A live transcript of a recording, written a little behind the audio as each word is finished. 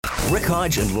Rick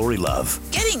Hodge and Lori Love.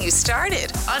 Getting you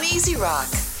started on Easy Rock.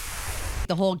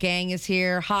 The whole gang is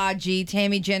here. Haji,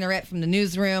 Tammy Jenneret from the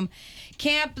newsroom,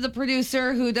 Camp, the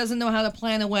producer who doesn't know how to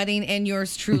plan a wedding, and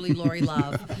yours truly, Lori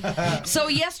Love. So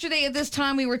yesterday at this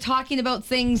time, we were talking about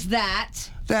things that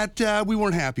we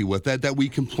weren't happy with, that we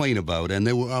complain about, and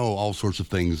there were all sorts of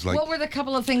things like. What were the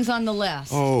couple of things on the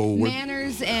list?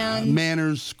 Manners and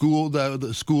manners,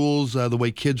 the schools, the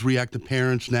way kids react to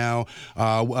parents now,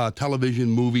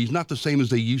 television, movies, not the same as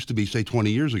they used to be, say,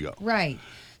 20 years ago. Right.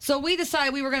 So we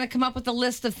decided we were going to come up with a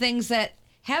list of things that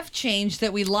have changed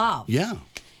that we love. Yeah.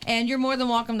 And you're more than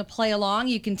welcome to play along.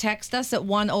 You can text us at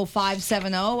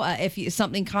 10570. If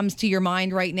something comes to your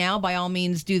mind right now, by all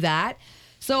means, do that.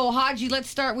 So, Haji, let's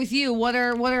start with you. What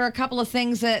are a couple of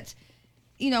things that,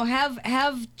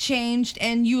 have changed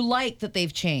and you like that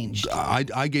they've changed?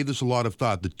 I gave this a lot of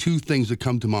thought. The two things that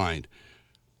come to mind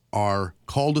are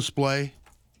call display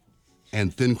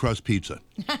and thin crust pizza.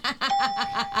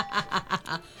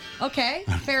 Okay,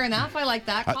 fair enough. I like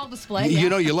that. Call display. You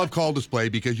know, you love call display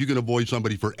because you can avoid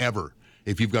somebody forever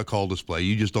if you've got call display.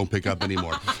 You just don't pick up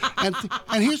anymore. And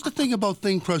here's the thing about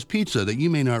thin crust pizza that you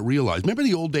may not realize. Remember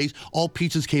the old days? All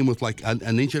pizzas came with like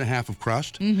an inch and a half of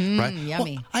crust, right?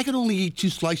 Yummy. Well, I could only eat 2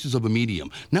 slices of a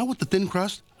medium. Now with the thin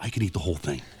crust, I can eat the whole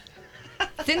thing.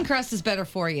 Thin crust is better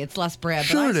for you. It's less bread,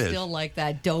 sure but I it still is. like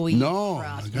that doughy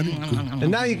crust.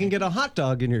 And now you can get a hot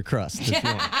dog in your crust. If you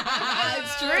want.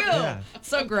 It's true.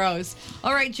 So gross.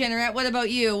 All right, Jenneret, what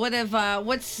about you? What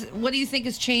do you think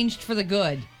has changed for the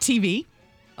good? TV.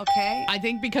 Okay. I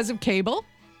think because of cable,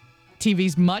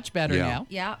 TV's much better now.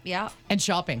 Yeah. And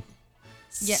shopping.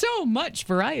 Yeah. So much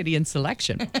variety and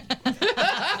selection.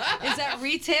 Is that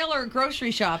retail or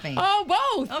grocery shopping? Oh,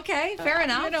 both. Okay, fair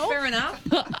enough. Fair enough.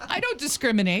 I don't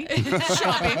discriminate.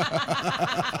 Shopping.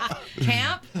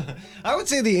 Camp? I would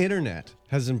say the internet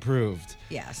has improved.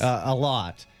 Yes. A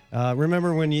lot.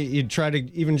 Remember when you'd try to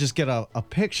even just get a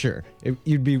picture,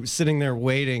 you'd be sitting there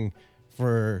waiting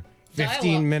for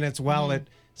 15 minutes while it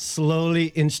slowly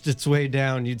inched its way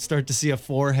down. You'd start to see a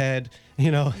forehead,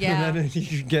 Yeah. and then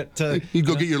you get to... You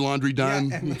go get your laundry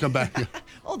done and come back.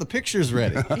 Oh, the picture's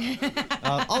ready.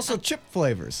 Also, chip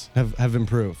flavors have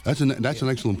improved. That's an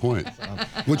excellent point.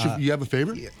 You have a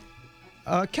favorite?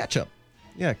 Ketchup.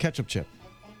 Yeah, ketchup chip.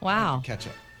 Wow.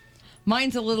 Ketchup.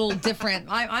 Mine's a little different.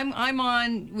 I'm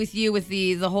on with you with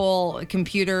the whole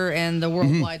computer and the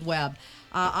World Wide Web.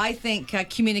 I think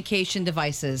communication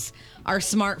devices are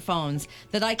smartphones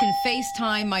that I can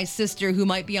FaceTime my sister who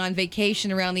might be on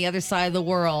vacation around the other side of the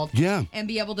world. Yeah. And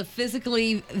be able to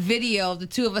physically video the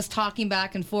two of us talking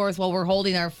back and forth while we're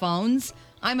holding our phones.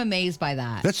 I'm amazed by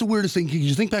that. That's the weirdest thing.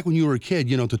 You think back when you were a kid,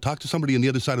 to talk to somebody on the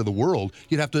other side of the world,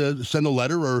 you'd have to send a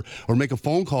letter or make a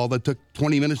phone call that took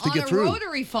 20 minutes to get through. On a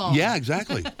rotary phone. Yeah,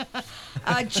 exactly.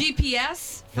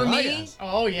 GPS, for me, yes.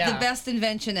 Oh, yeah. the best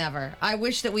invention ever. I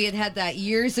wish that we had that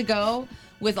years ago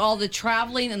with all the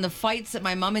traveling and the fights that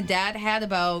my mom and dad had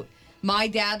about my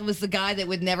dad was the guy that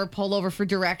would never pull over for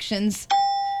directions.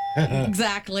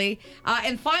 Exactly.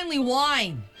 And finally,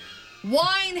 wine.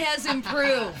 Wine has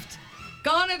improved.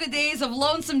 Gone are the days of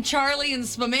Lonesome Charlie and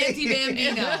Spumante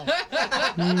Bambino.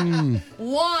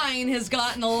 Wine has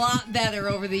gotten a lot better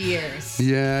over the years.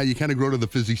 Yeah, you kind of grow to the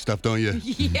fizzy stuff, don't you?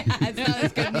 Yeah, it's not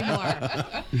as good anymore.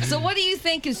 So what do you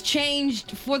think has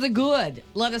changed for the good?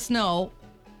 Let us know.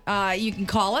 You can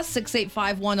call us,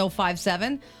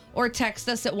 685-1057, or text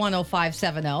us at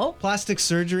 10570. Plastic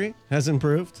surgery has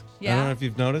improved. Yeah. I don't know if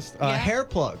you've noticed. Yeah. Hair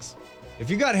plugs. If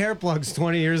you got hair plugs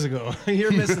 20 years ago,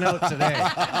 you're missing out today.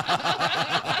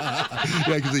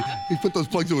 Yeah, because he put those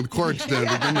plugs in with cords down,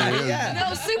 didn't he? Yeah.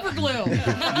 No, super glue.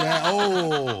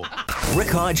 Yeah, Rick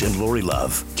Hodge and Lori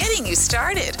Love. Getting you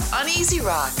started on Easy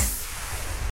Rock.